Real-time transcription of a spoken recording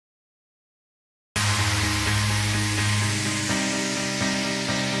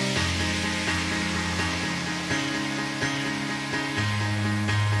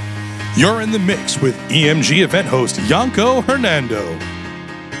You're in the mix with EMG event host Yanko Hernando.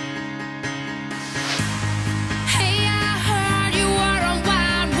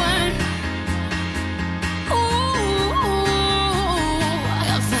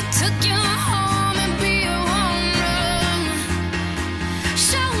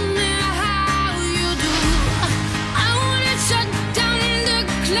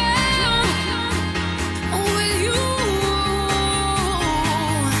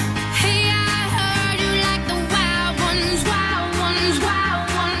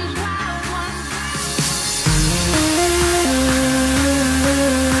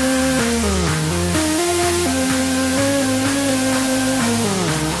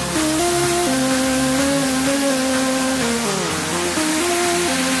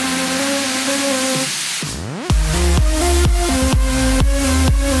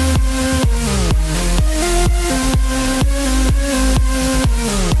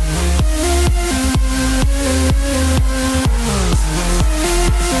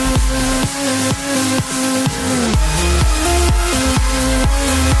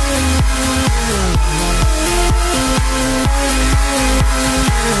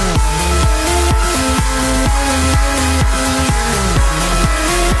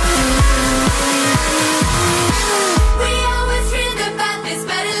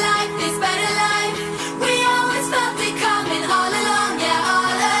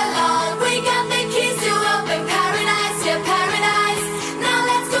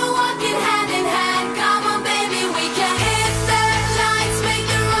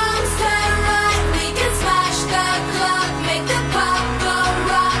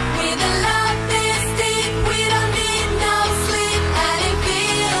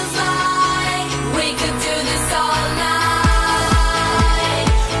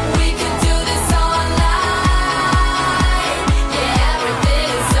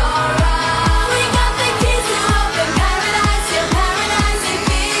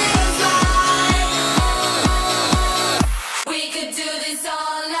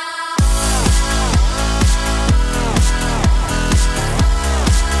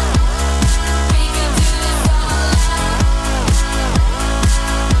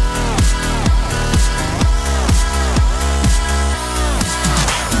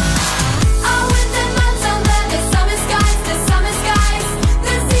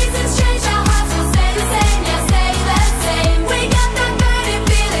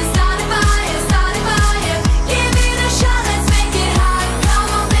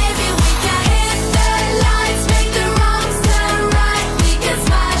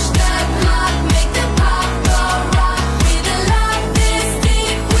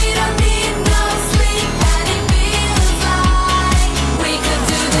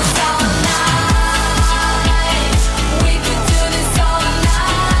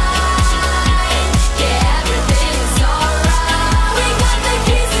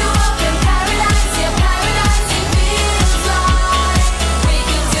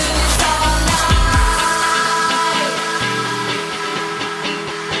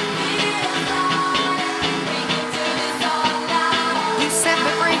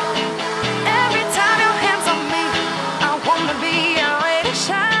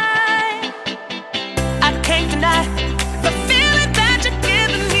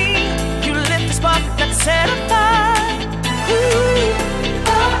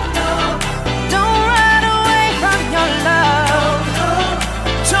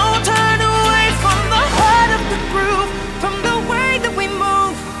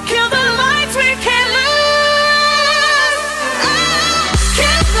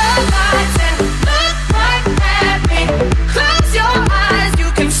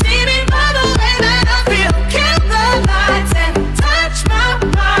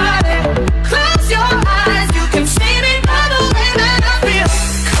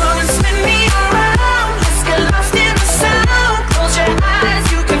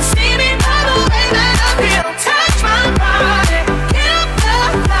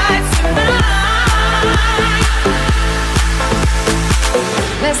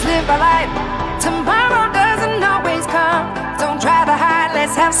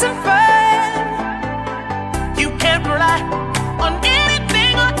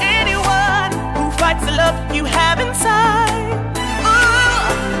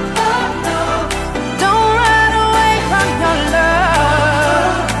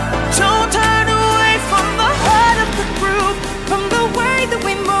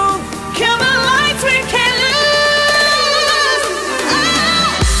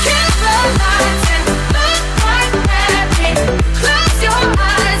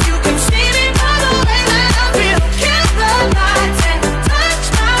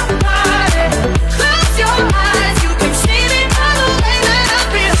 Touch my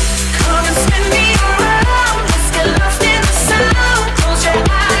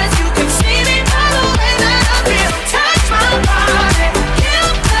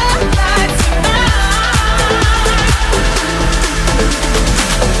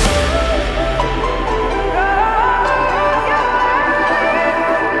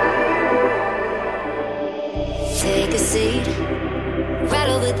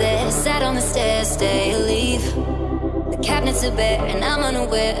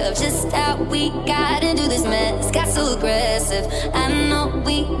aware of just how we got into this mess. Got so aggressive. I know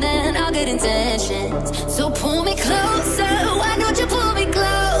we meant all good intentions. So pull me closer. Why don't you pull me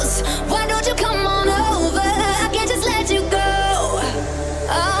close? Why don't you come on over? I can't just let you go.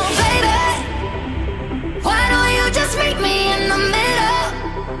 Oh, baby, why don't you just meet me in the middle?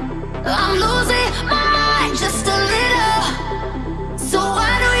 I'm losing my mind just a little. So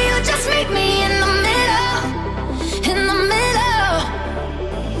why don't you just meet me in the middle? In the middle,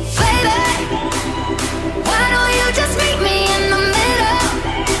 baby, why don't you just meet me in the middle?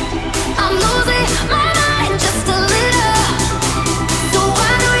 I'm losing my mind just a little. So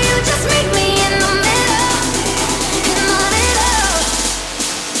why don't you just meet me in the middle? In the middle.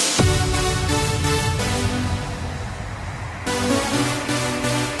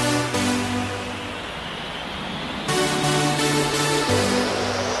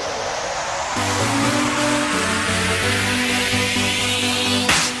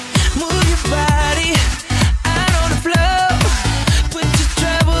 Move your body out on the floor. Put your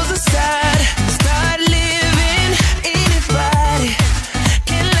troubles aside. Start living. Anybody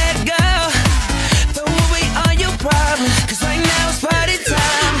can let go. Throw away all your problems. 'Cause right now it's party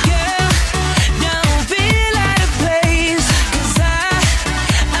time. Girl, don't feel out of place. 'Cause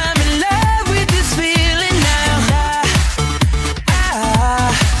I'm in love with this feeling now.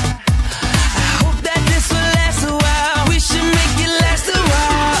 I hope that this will last a while. We should make it last a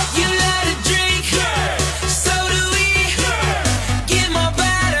while. You love to drink, so do we. Get more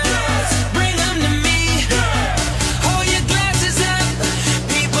bottles, bring them to me. Hold your glasses up,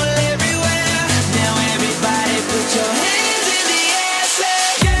 people everywhere. Now everybody put your hands in the air. Say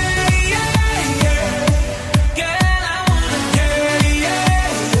yeah, yeah, yeah. Girl, I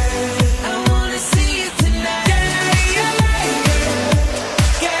wanna see you tonight. Yeah, yeah, yeah.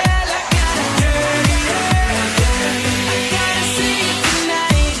 Girl, I gotta see you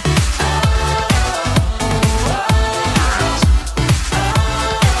tonight.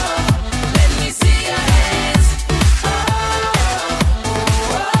 Let me see your hands.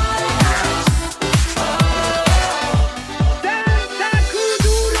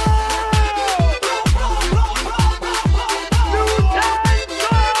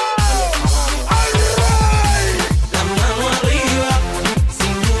 La mano arriba,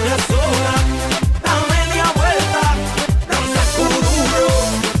 cintura sola, da media vuelta, danza duro,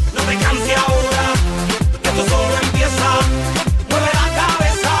 no te canses ahora, que esto solo empieza, mueve la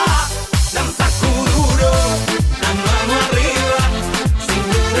cabeza, danza duro, la mano arriba,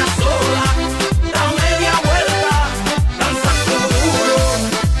 cintura sola, da media vuelta, danza duro,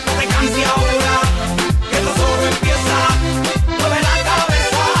 no te canses ahora, que esto solo empieza, mueve la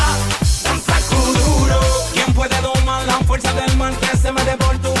cabeza, danza duro. ¿Quién puede domar la fuerza del mar que se mete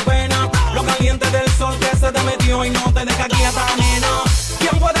por tu pena? Lo caliente del sol que se te metió y no te deja quieta, nena.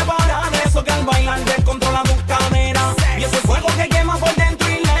 ¿Quién puede parar eso que al bailar descontrola tus caderas? Y ese fuego que quema por dentro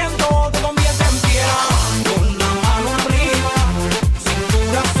y lento te convierte en piedra. Con la mano arriba,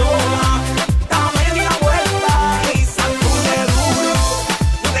 cintura sola, da media vuelta y sacude duro.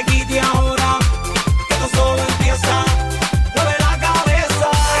 No te quites ahora, que esto solo empieza. Mueve la cabeza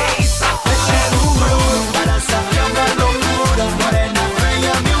y sacude duro. Para salir de locura, morena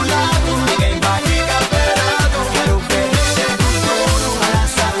bella a mi lado. Ninguém vai ficar parado. Quero ver esse duro. Para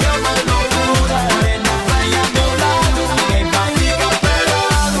salir de locura, morena bella a mi lado. Ninguém vai ficar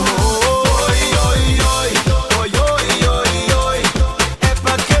parado. Oi, oi, oi, oi, oi, oi, oi. É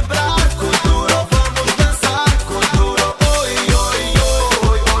pra quebrar com duro, vamos dançar com duro. Oi, oi,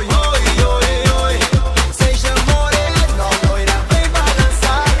 oi, oi, oi, oi, oi. Seja morena, loira, vem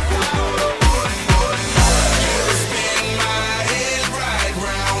balançar com duro. Oi, oi, oi. Spin my head right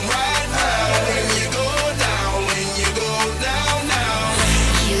round, right now. When you go down, when you go down, down.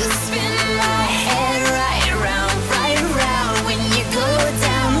 You spin my head right round when you go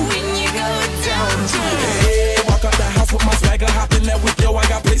down, when you go down. Hey, walk out the house with my swagger, hop in there with yo, I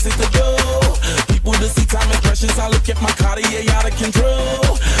got places to go. People to see, time and precious, I look at my Cartier out of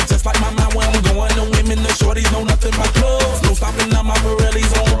control. Just like my mind where I'm going, the women, the shorties know nothing but clothes. No stopping up, my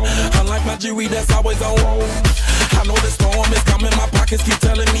Pirelli's on. Unlike my jewelry, that's always on. I know the storm is coming, my pockets keep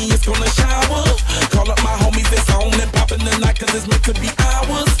telling me it's gonna shower. Call up my homies, it's on and popping the night, 'cause it's meant to be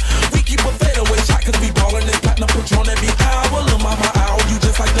ours. We keep a fadeaway shot, 'cause we ballin' this platinum Patron every hour. Lil' mama, ow, you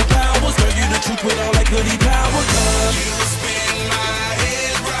just like the flowers. Girl, you the truth with all that goody power. You spin my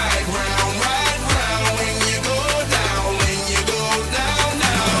head right round, when you go down, when you go down,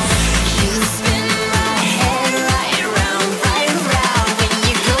 down. You spin my head right round when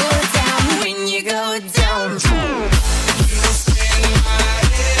you go down, when you go down. You spin my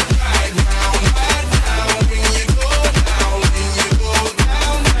head right round, when you go down, when you go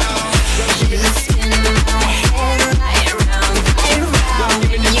down,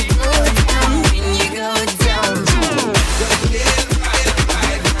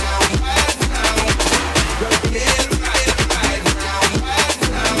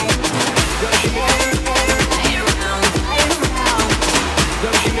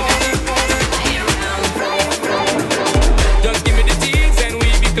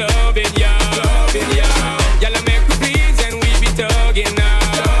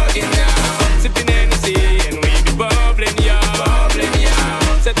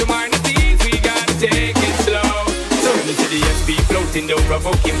 don't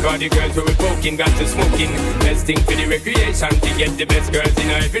provoke him. Cause the girls who we poking got to smoking. Best thing for the recreation, to get the best girls in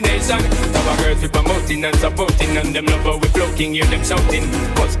every nation. Our girls we promoting and supporting, and them love how we floating, hear them shouting.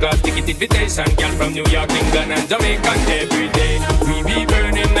 First class ticket invitation, girl from New York, England and Jamaica. Every day we be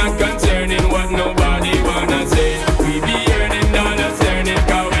burning, not concerning what nobody wanna say. We be earning dollars, earning,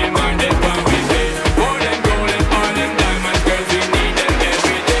 cause we minded what we pay. More than gold and all them diamonds, girls we need them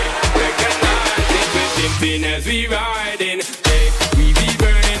every day. Recognize it, we pimping as we riding. Hey, we be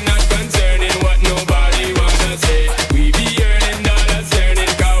burning, not concerning what nobody wanna say. We be earning dollars,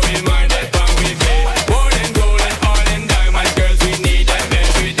 earning, cause we minded what we pay. More than gold and all them diamonds, girls we need them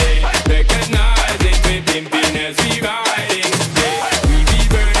every day. Recognize it, we pimping as we riding. Hey, we be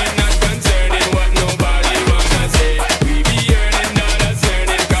burning, not concerning what nobody wanna say. We be earning dollars,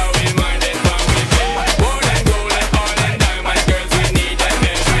 earning, cause we minded what we pay. More than gold and all them diamonds, girls we need them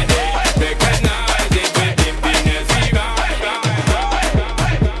every day. Recognize it, we pimping as we ride.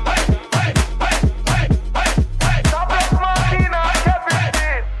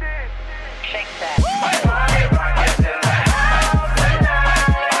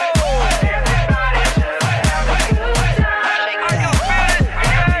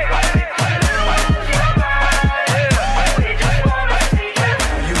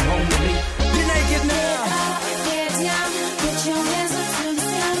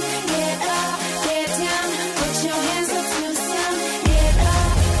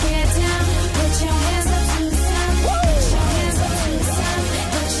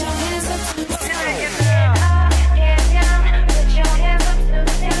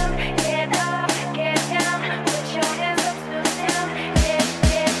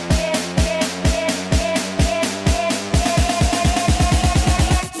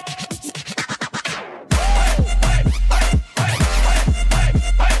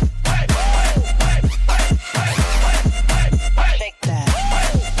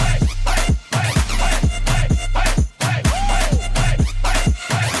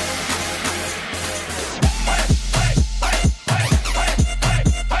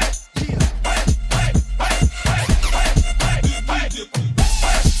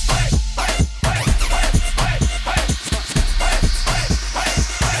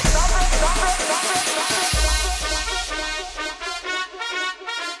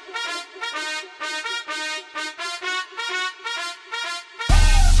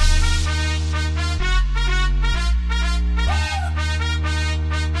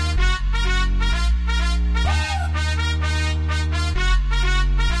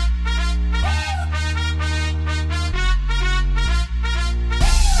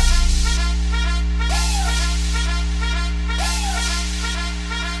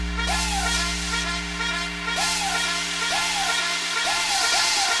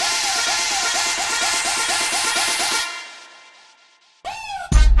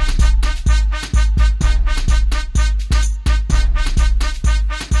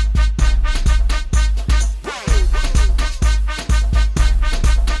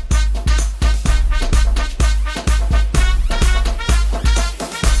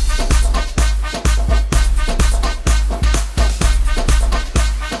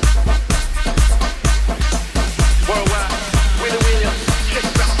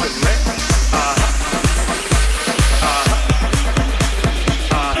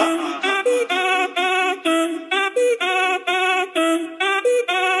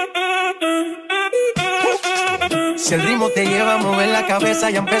 Si el ritmo te lleva a mover la cabeza,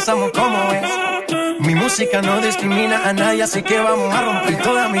 ya empezamos como es. Mi música no discrimina a nadie, así que vamos a romper.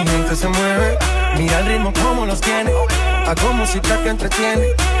 Toda mi gente se mueve, mira el ritmo como los tiene. Hago música que entretiene.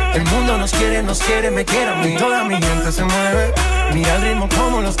 El mundo nos quiere, me quiere a mí. Toda mi gente se mueve, mira el ritmo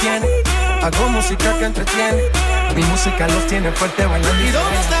como los tiene. Hago música que entretiene. Mi música los tiene fuerte bailando. ¿Y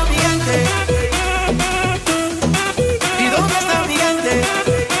dónde está mi gente? ¿Y dónde está mi gente?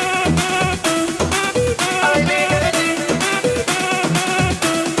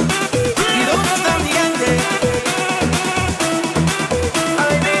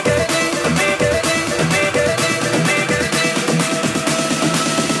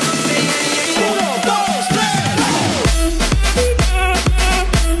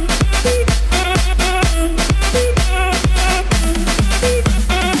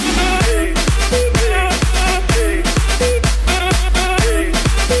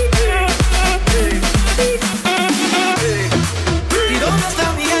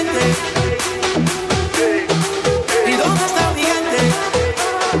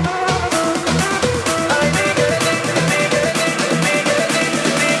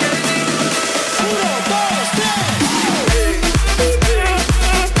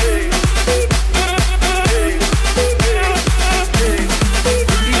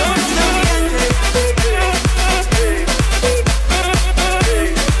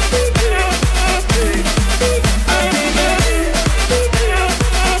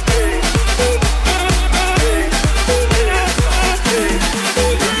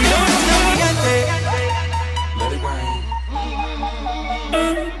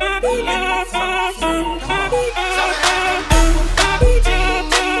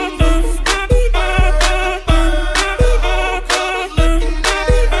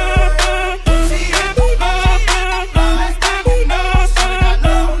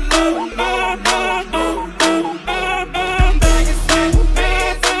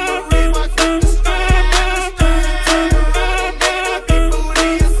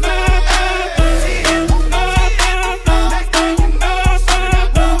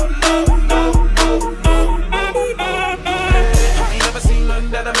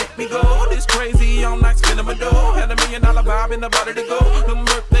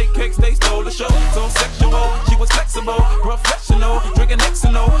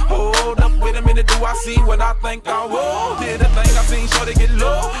 know. Hold up, wait a minute, do I see what I think I will? Did a thing I seen, sure to get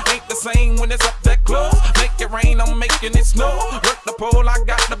low. Ain't the same when it's up that close. Make it rain, I'm making it snow. Work the pole, I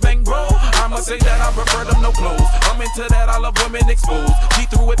got the bang roll. I'ma say that I prefer them no clothes. I'm into that, I love women exposed. She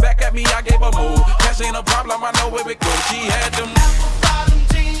threw it back at me, I gave her more. Cash ain't a problem, I know where it goes. She had them apple-bottom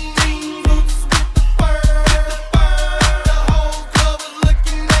jean boots with the fur. The whole club was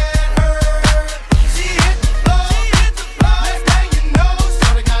looking at her. She hit the floor, next thing you know,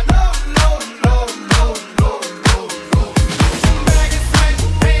 shorty got low. Baggy sweat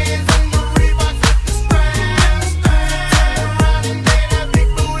pants and the Reeboks with the straps. Turn around and gave that big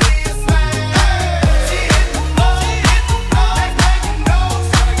booty a slap. She hit the floor, next thing you know,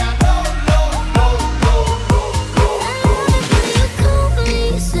 shorty got low.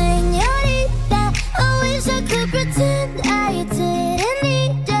 Señorita, I wish I could pretend I didn't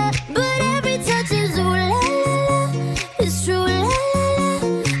need ya, but every touch is ooh la la la, it's true la la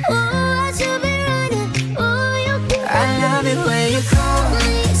la. Oh, I should be running. Oh, you can. I love it when you call me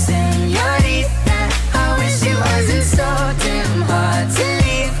señorita. I wish it wasn't so damn hard to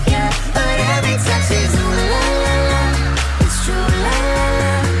leave, yeah. But every touch is ooh la la la, it's true la la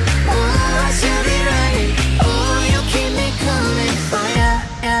la. Oh, I should be running. Oh, you keep me coming. Oh yeah,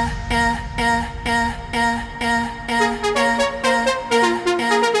 yeah, yeah, yeah, yeah, yeah, yeah, yeah, yeah, yeah, yeah,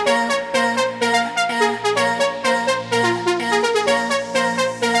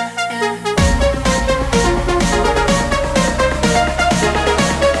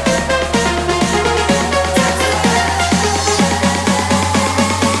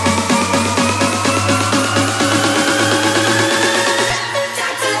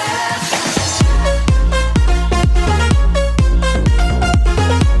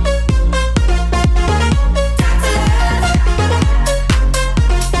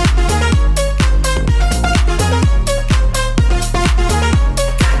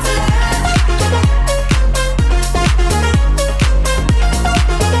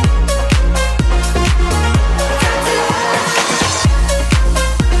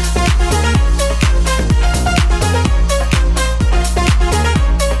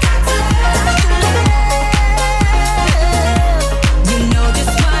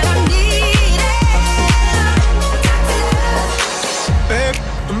 Babe,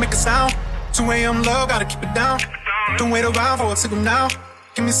 don't make a sound. 2 a.m. love, gotta keep it down. Don't wait around for a signal now.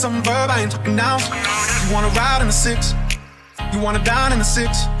 Give me some verb, I ain't talking now. You wanna ride in the 6, you wanna dine in the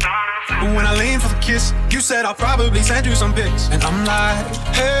 6. But when I lean for the kiss, you said I'll probably send you some pics. And I'm like,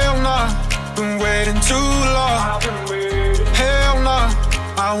 hell nah, been waiting too long. Hell nah,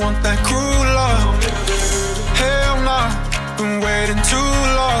 I want that cruel love. Hell nah, been waiting too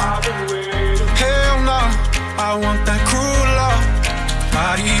long. Hell nah, I want that cruel love.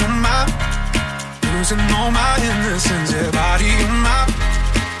 Body on my, losing all my innocence. Yeah, body on my,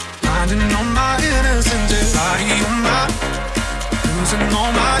 finding all my innocence. Yeah, body on my, losing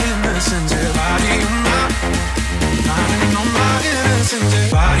all my innocence. Yeah, body on my, finding all my innocence.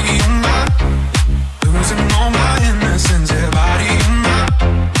 Yeah, body on my, losing all my innocence. Yeah, body on my,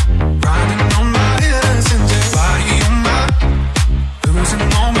 finding all my innocence. Yeah, body on my, losing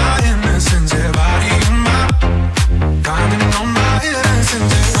all my innocence. Yeah, body on my, finding all my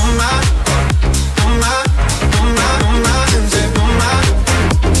innocence. Yeah, on my, on my, on my, on my innocence. On my,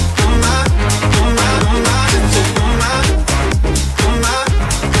 on my, on my, on my innocence. On my, on my,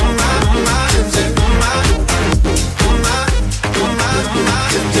 on my, on my innocence. On my, on my, on my, on my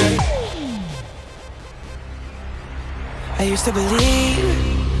innocence. I used to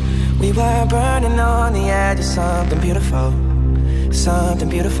believe we were burning on the edge of something beautiful, something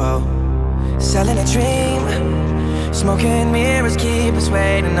beautiful. Selling a dream, smoking mirrors keep us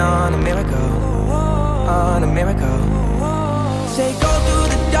waiting on a miracle, on a miracle. Say go through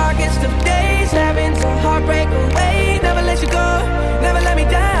the darkest of days, having to heartbreak away. Never let you go, never let me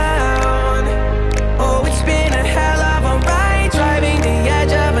down. Oh, it's been a hell of a ride, driving the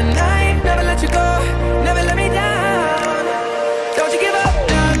edge of a knife. Never let you go, never let me down. Don't you give up,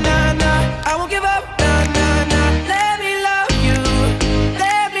 nah, nah, nah. I won't give up, nah, nah, nah. Let me love you,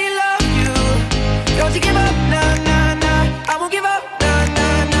 let me love you. Don't you give up, nah, nah, nah. I won't give up, nah,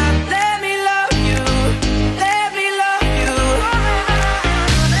 nah, nah. Let me love you, let me love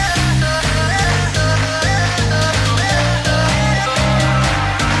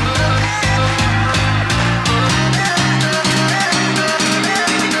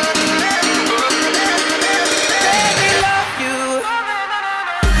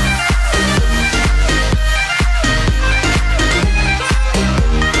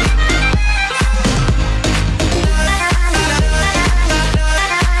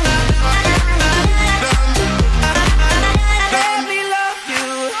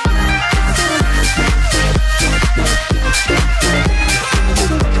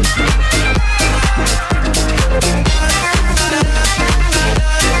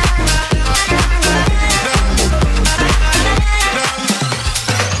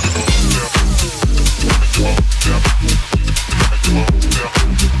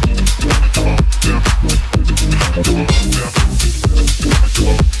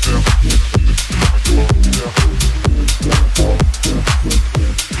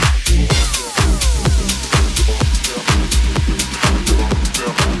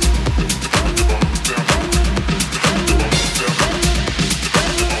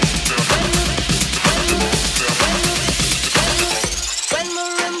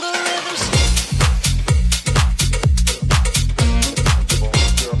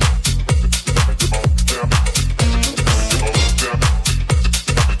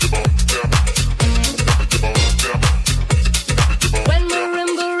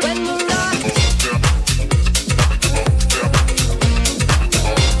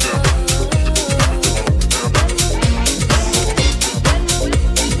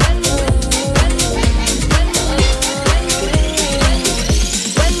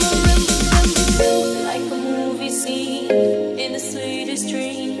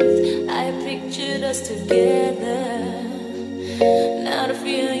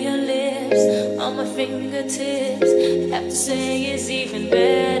fingertips. Have to say it's even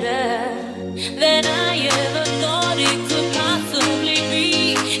better than I ever thought it could possibly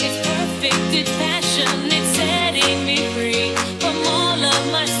be. It's perfect, it's passion, it's setting me free from all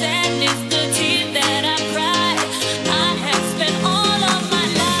of my sadness, the tears that I cry. I have spent all of my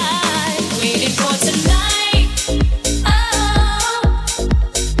life waiting for tonight. Oh,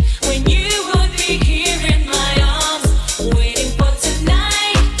 when you would be here in my arms, waiting for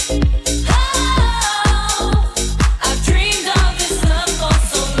tonight. Oh, I've dreamed of this love for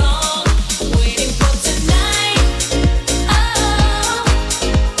so long, waiting for tonight. Oh,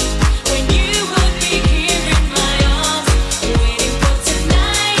 when you would be here in my arms, waiting for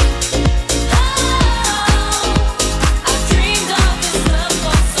tonight. Oh, I've dreamed of this love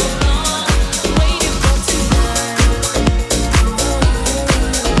for so long, waiting for tonight.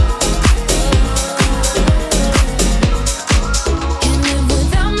 Can't live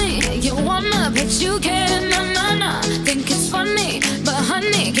without me. You wanna, but you can't. Nah. Think it's funny, but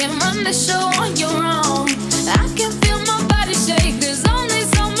honey, can't run the show on your own. I can feel my body shake. There's only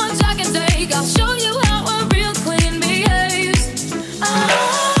so much I can take. I'll show you how a real queen behaves.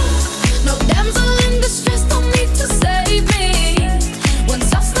 No damsel in distress, don't need to save me.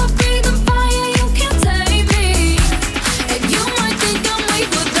 Once I stop breathing fire, you can't tame me. And you might think I'm weak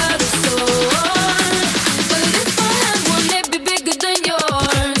without a sword, but if I had one, it'd be bigger than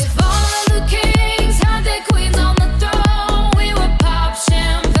yours. If all of the kings had their queens on the throne, we would pop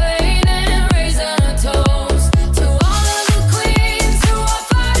champagne and raise a toast to all of the queens who are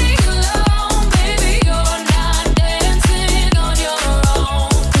fighting alone. Baby, you're not dancing on your own.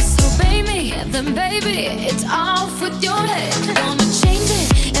 So baby, then baby, it's off with your head. Gonna change it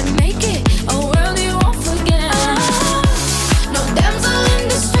and make it a world you won't forget. No damsel in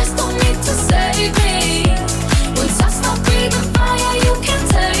distress, don't need to save me. Once I stop breathing fire, you can't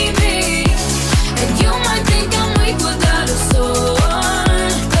tame me. And you might think I'm weak without a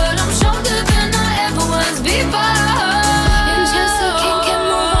sword, but I'm stronger than I ever was before. And just a king can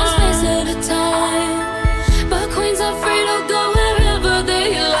move on space at a time, but queens are free to go wherever they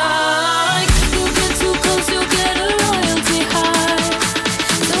like. You get too close, you'll get a royalty high.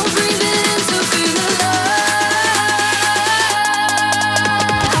 So breathe in to feel alive.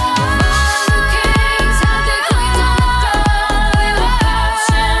 All the kings had their queens on the throne. We would pop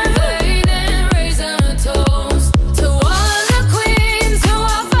champagne and raise a toast to all the queens who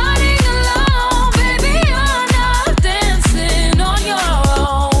are fighting alone. Baby, you're not dancing on your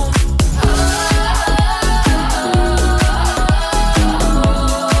own.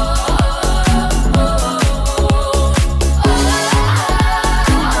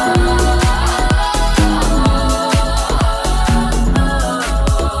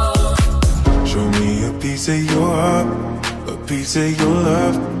 Show me a piece of your heart, a piece of your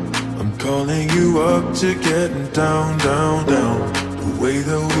love. I'm calling you up to getting down, down, down. The way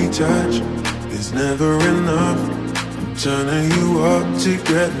that we touch is never enough. I'm turning you up to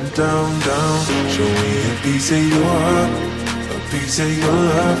getting down, down. Show me a piece of your heart, a piece of your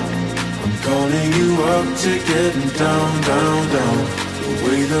love. I'm calling you up to getting down, down, down. The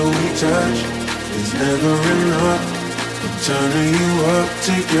way that we touch is never enough. I'm turning you up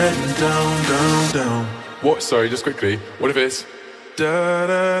to getting down, down, down. What? Sorry, just quickly. What if it's Da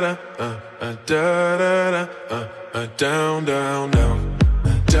da da, da da da, down, down, down.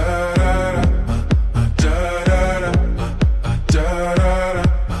 Da da da, da da da, da da da,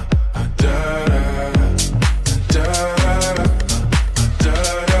 da da da, da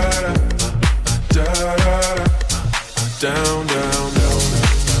da da, down, down, down.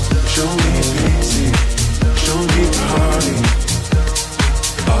 Show me pity, show me party.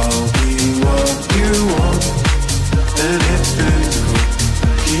 I'll be what you want, and it's physical.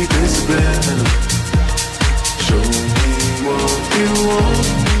 Keep it subliminal. Show me what you want.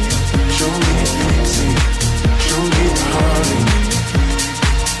 Show me pity, show me party.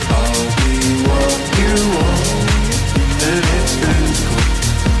 I'll be what you want, and it's physical.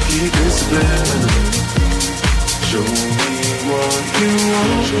 Keep it subliminal. Show me what you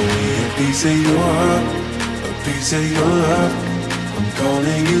want. Show me a piece of your heart, a piece of your love. I'm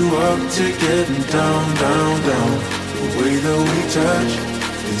calling you up to getting down, down, down. The way that we touch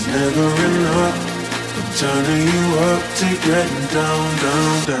is never enough. I'm turning you up to getting down,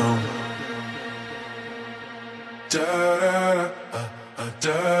 down, down. Da da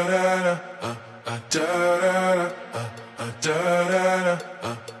da, da da da, da da da, da da da, da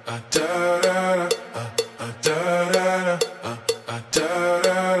da da, da da da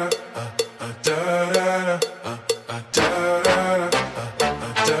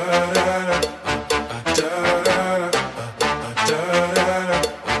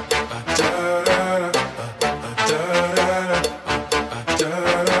da da.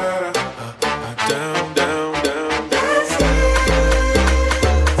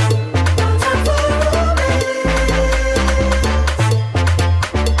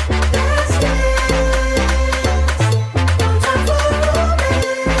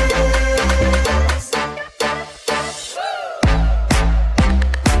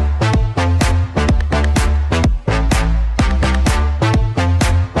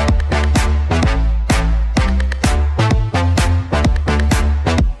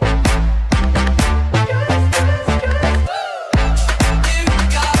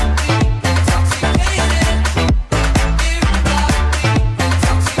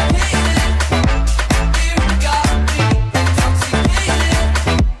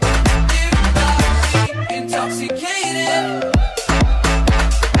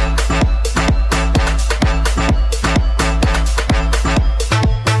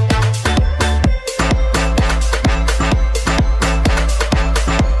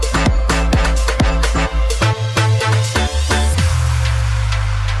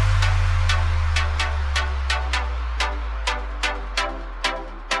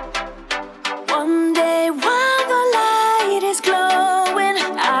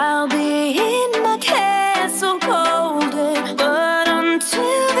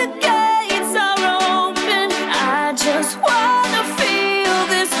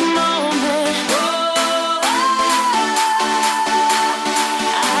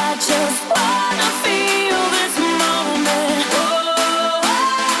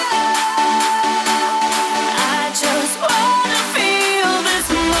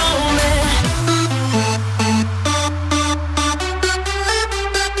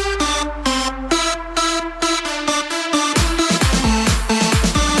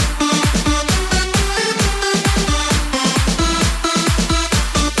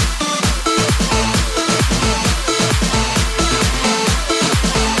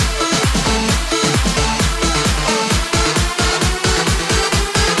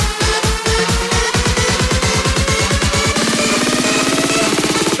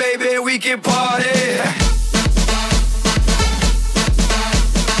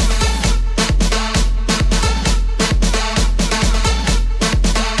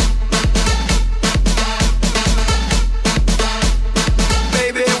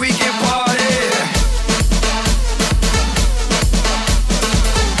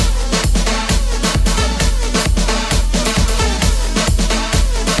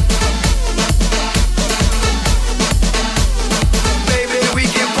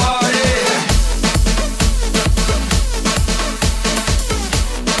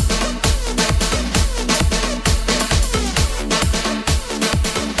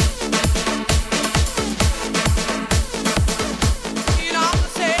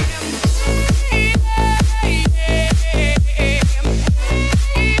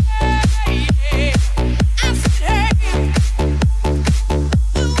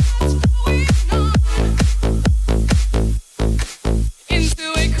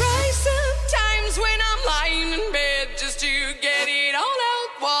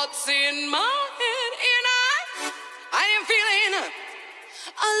 thoughts in my head, and I am feeling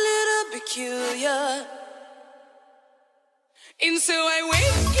a little peculiar. And so I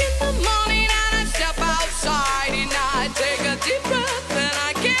wake in the morning and I step outside and I take a deep breath and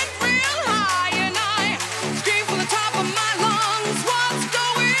I get real high and I scream from the top of my lungs, what's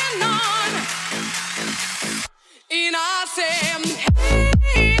going on? And I say, hey,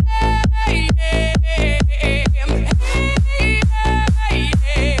 hey, hey, hey, hey, hey,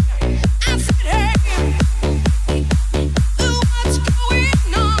 hey. I said, hey, what's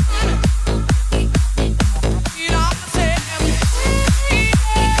going on? And I said,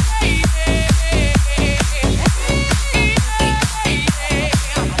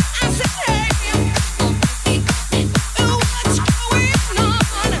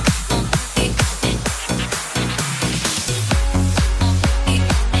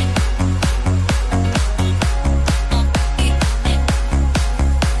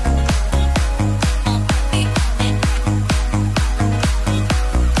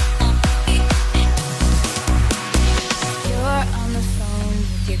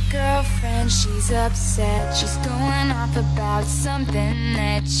 she's upset. She's going off about something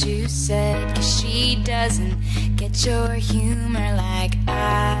that you said. 'Cause she doesn't get your humor like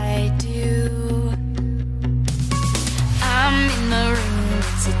I do. I'm in the room,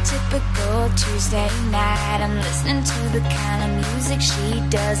 it's a typical Tuesday night. I'm listening to the kind of music she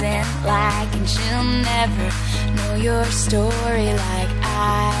doesn't like. And she'll never know your story like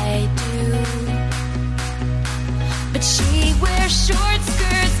I do. But she wears short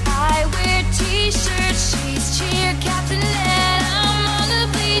skirts, I wear t-shirts. She's cheer captain and I'm on the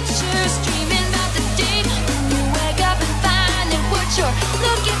bleachers, dreaming about the day when you wake up and find that what you're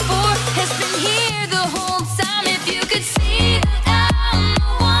looking for has been here the whole time. If you could see that I'm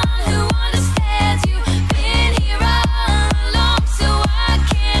the one who understands you, been here all along, so why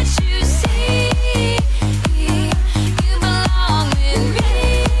can't you see you belong with me?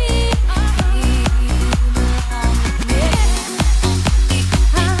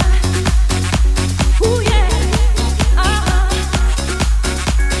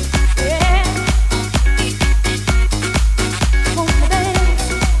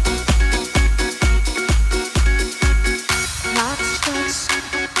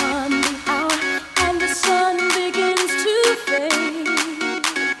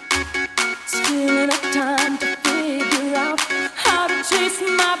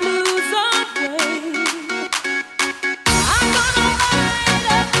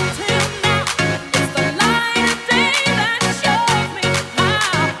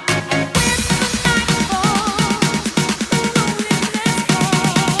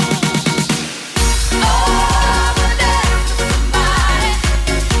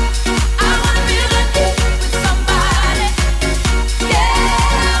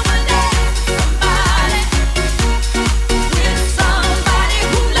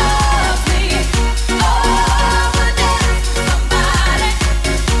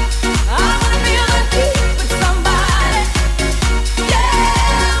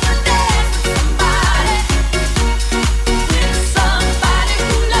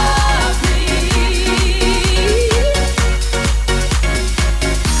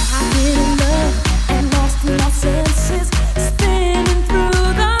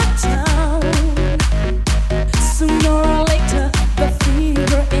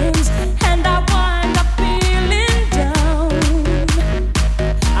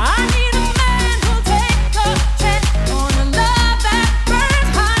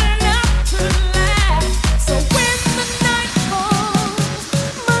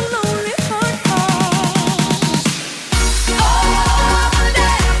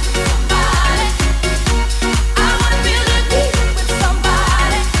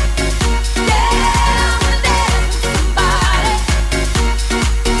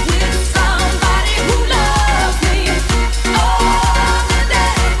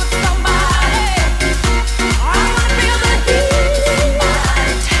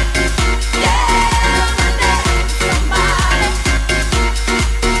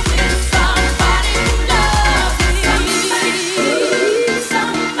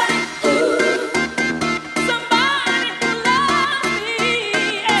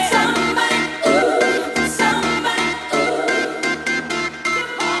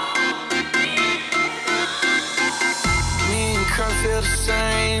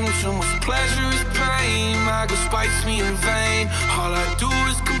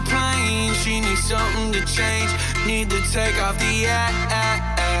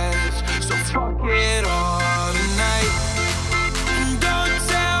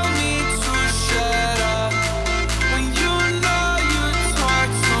 When you know you talk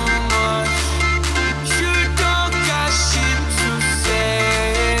too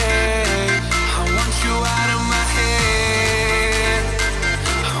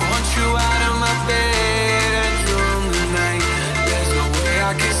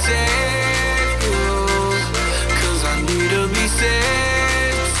I can save you, 'cause I need to be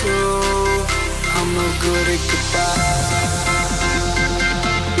saved too. I'm no good at goodbye.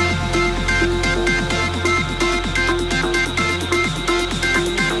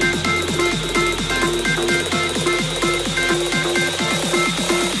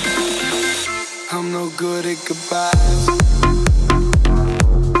 I'm no good at goodbyes.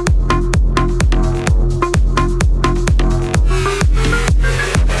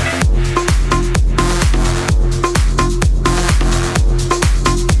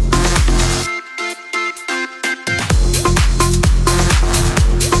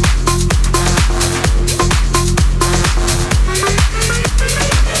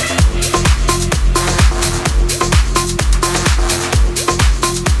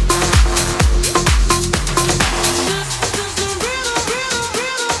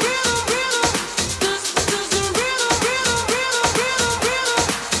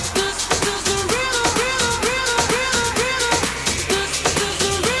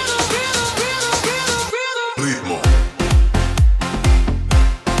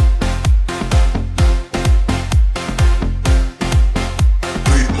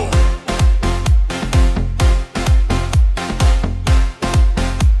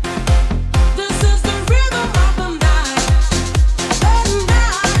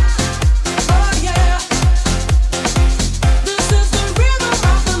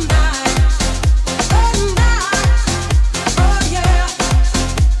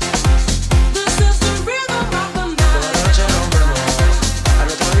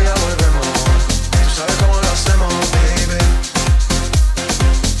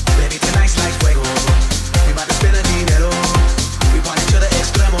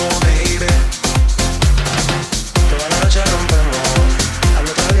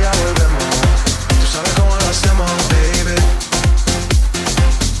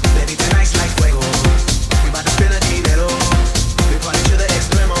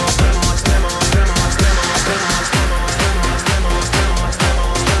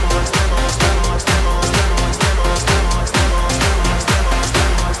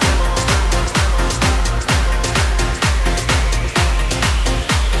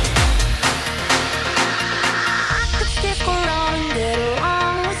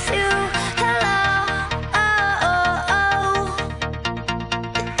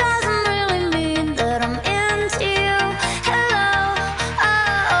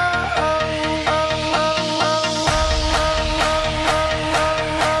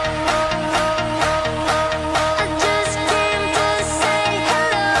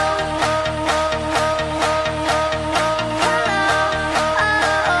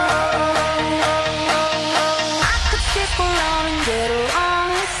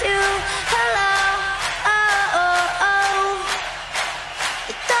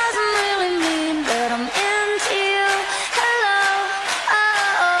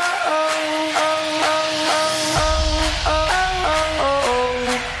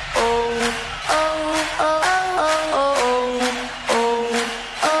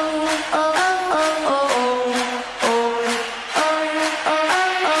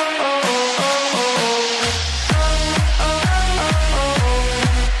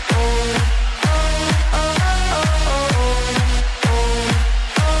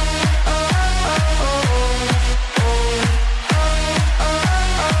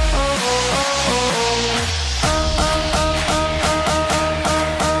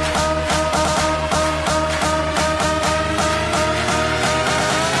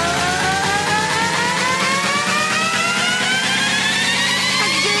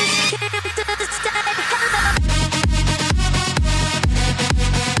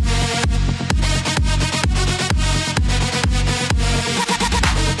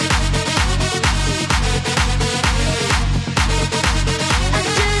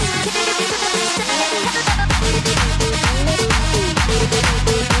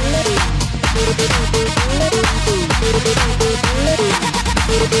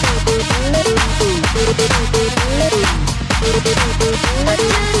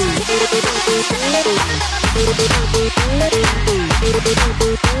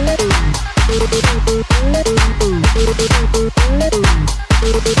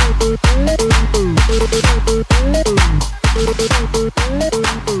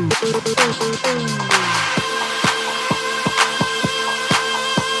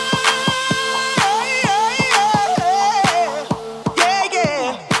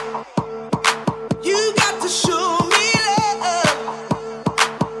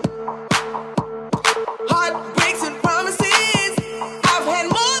 Heartbreaks and promises. I've had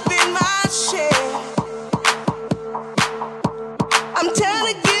more.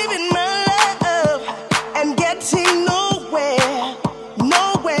 barely giving my love and getting nowhere,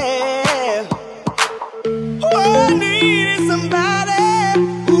 nowhere. All I need is somebody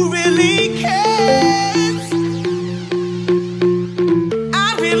who really cares. I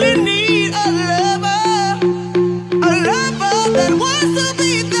really need a lover that wants to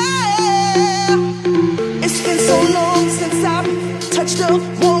be there. It's been so long since I've touched a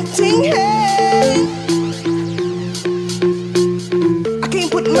wanting hand. I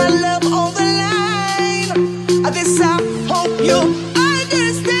can't put my love on the line. This I hope you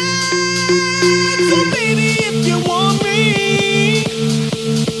understand. So baby, if you want me,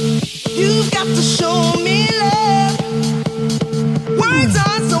 you've got to show me love. Words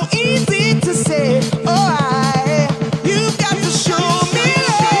are so easy to say. You've got to show me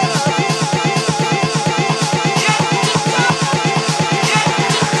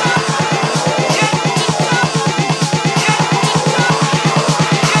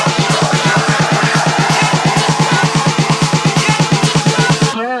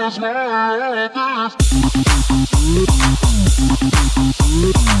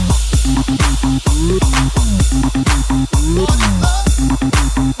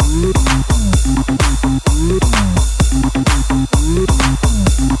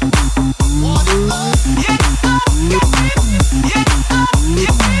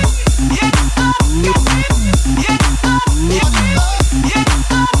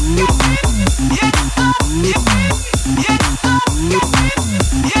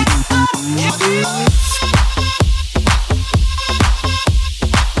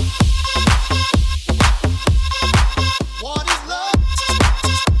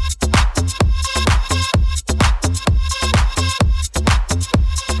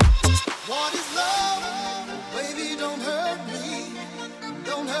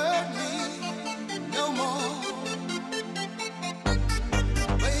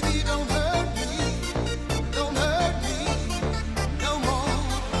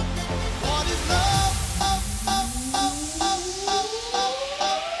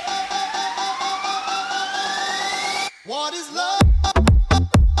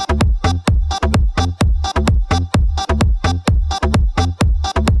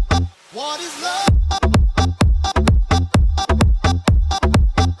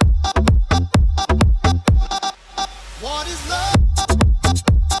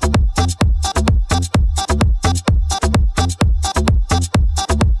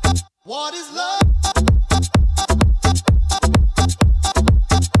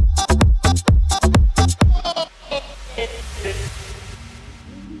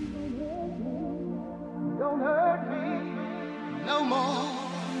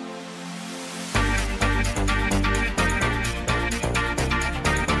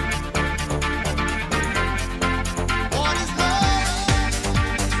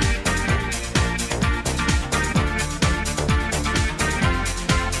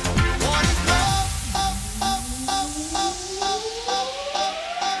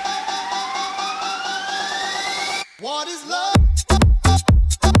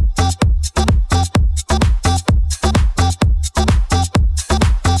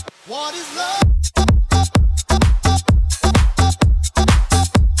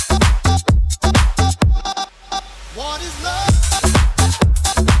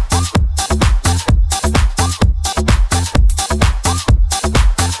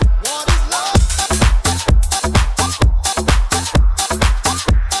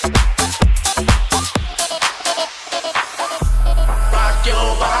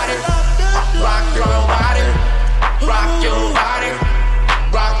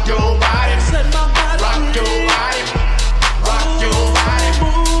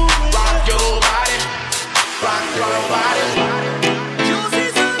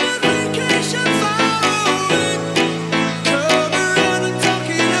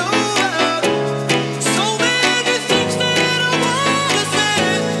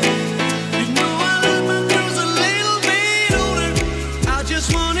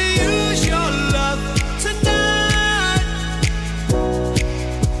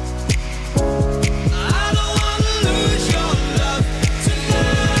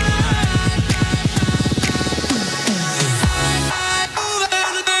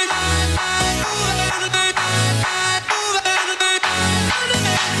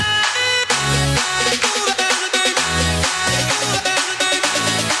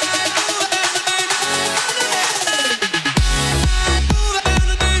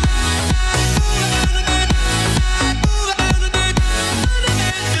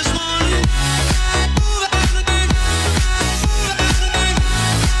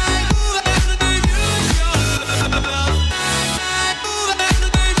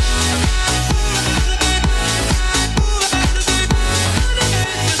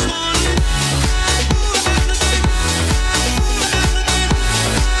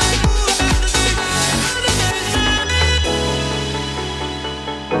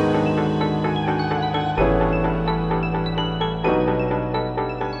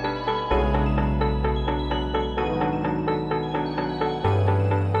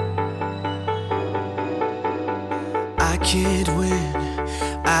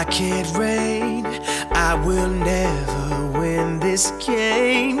I can't reign. I will never win this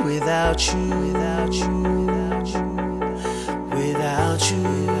game without you, without you, without you, without you,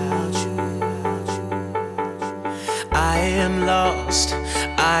 without you. I am lost,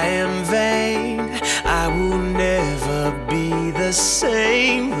 I am vain. I will never be the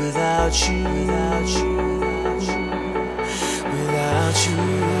same without you, without you, without you,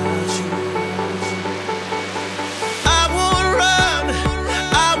 without you. I won't run,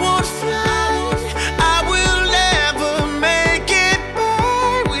 I won't fly. I will never make it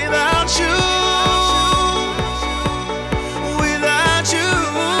by without you, without you.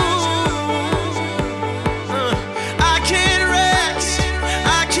 I can't rest,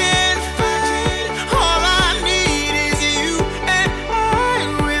 I can't fight. All I need is you and I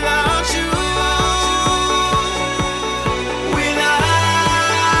without you, without.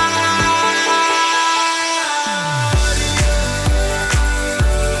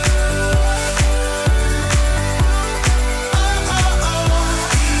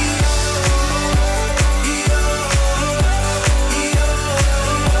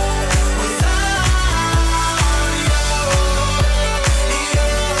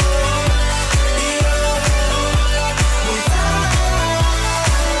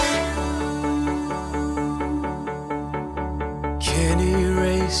 Can't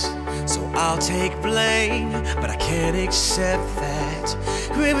erase, so I'll take blame, but I can't accept that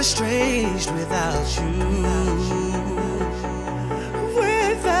we're estranged without you,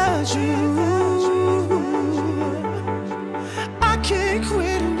 without you. I can't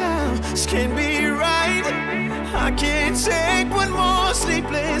quit now, this can't be right. I can't take one more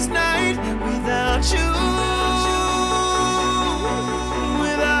sleepless night without you,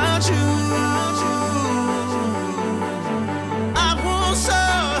 without you. I won't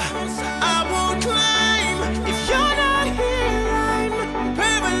soar, I won't climb. If you're not here, I'm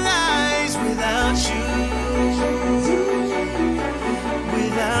paralyzed without you,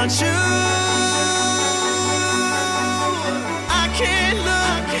 without you. I can't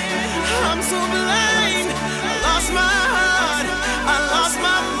look, I'm so blind. I lost my heart, I lost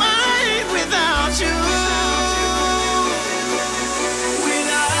my mind without you,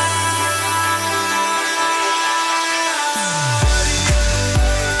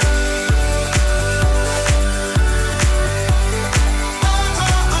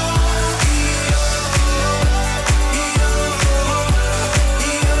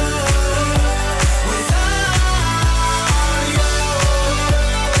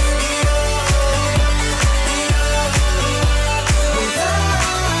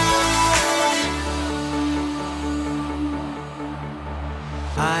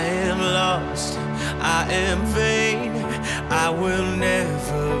 I am lost, I am vain. I will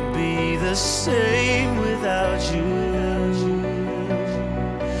never be the same without you,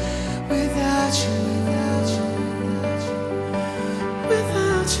 without you.